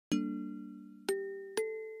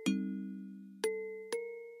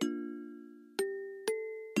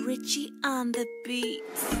Richie on the beat.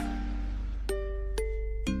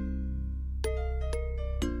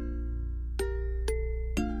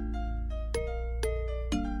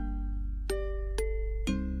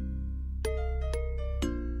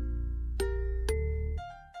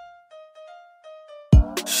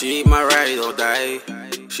 She might ride or die.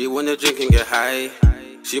 She wanna drink and get high.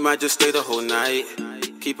 She might just stay the whole night.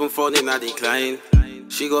 Keep on falling, I decline.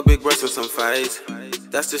 She got big breasts and some thighs.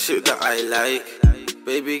 That's the shit that I like.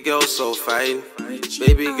 Baby girl so fine.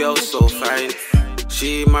 Baby girl so fine.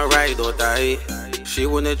 She might ride or die. She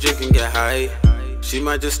wanna drink and get high. She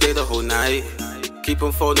might just stay the whole night. Keep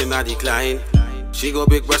on falling, I decline. She got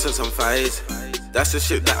big breasts and some thighs. That's the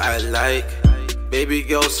shit that I like. Baby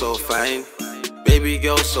girl so fine. Baby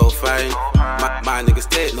girl so fine. My niggas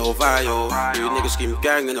take no vio. You niggas scream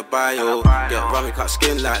gang in the bio. Get rummy, cut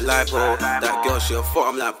skin like lipo. That girl she a thought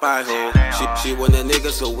I'm like Biho. She want a nigga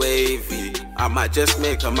so wavy. I might just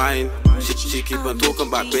make her mine. She keep on talking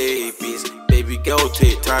about babies. Baby girl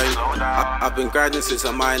take time. I've been grinding since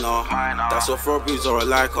a minor. That's a Frobies or a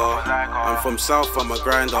Leica. I'm from South, I'm a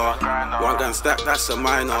grinder. One gun stack, that's a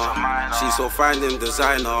minor. She's so fine in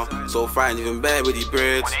designer. So fine, even better with the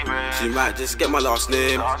braids. She might just get my last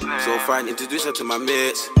name. So fine, introduce her to my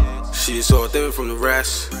mates. She's so different from the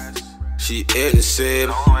rest. She ain't the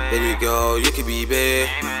same. Baby girl, you could be bae.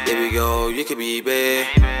 Baby girl, you could be bae.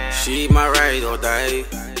 She might ride or die.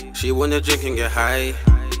 She wanna drink and get high.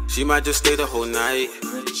 She might just stay the whole night.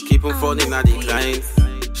 Keep on falling, I decline.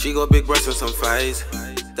 She got big breasts and some thighs.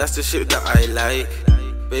 That's the shit that I like.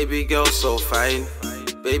 Baby girl so fine.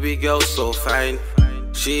 Baby girl so fine.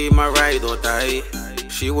 She might ride or die.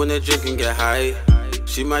 She wanna drink and get high.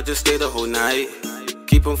 She might just stay the whole night.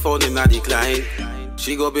 Keep on falling, I decline.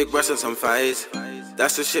 She got big breasts and some thighs.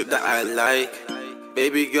 That's the shit that I like.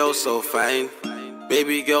 Baby girl so fine.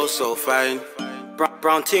 Baby girl so fine.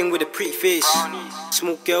 Brown ting with a pretty face.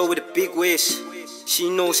 Small girl with a big waist. She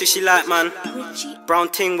knows what she like, man. Brown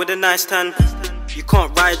ting with a nice tan. You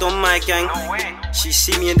can't ride on my gang. She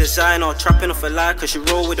see me in designer, trapping off a lie cause she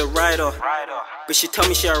roll with a rider. But she tell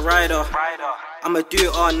me she a rider. I'ma do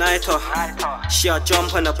it all nighter. She a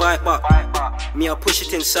jump on the bike but me I push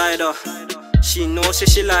it inside her. She knows that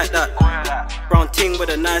she like that. Brown ting with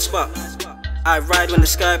a nice butt. I ride when the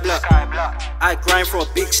sky black. I grind for a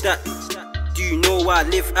big stack. Do you know where I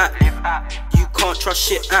live at? You can't trust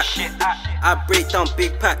shit at. I break down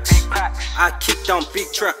big packs. I kick down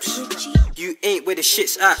big traps. You ain't where the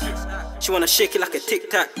shit's at. She wanna shake it like a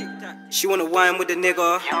tic-tac. She wanna whine with a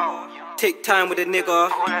nigga. Take time with a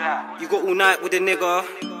nigga. You got all night with a nigga.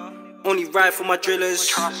 Only ride for my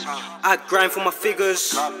drillers. I grind for my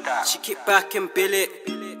figures. She kick back and bill it.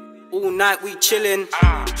 All night we chillin'.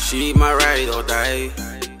 She might ride or die.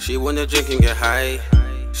 She wanna drink and get high.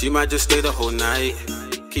 She might just stay the whole night.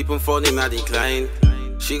 Keep on falling, I decline.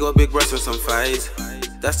 She got big breasts and some thighs.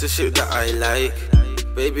 That's the shit that I like.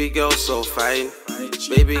 Baby girl so fine.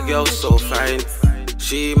 Baby girl so fine.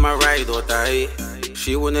 She might ride or die.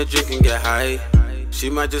 She wanna drink and get high. She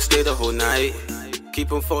might just stay the whole night.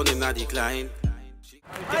 Keep on falling, I decline.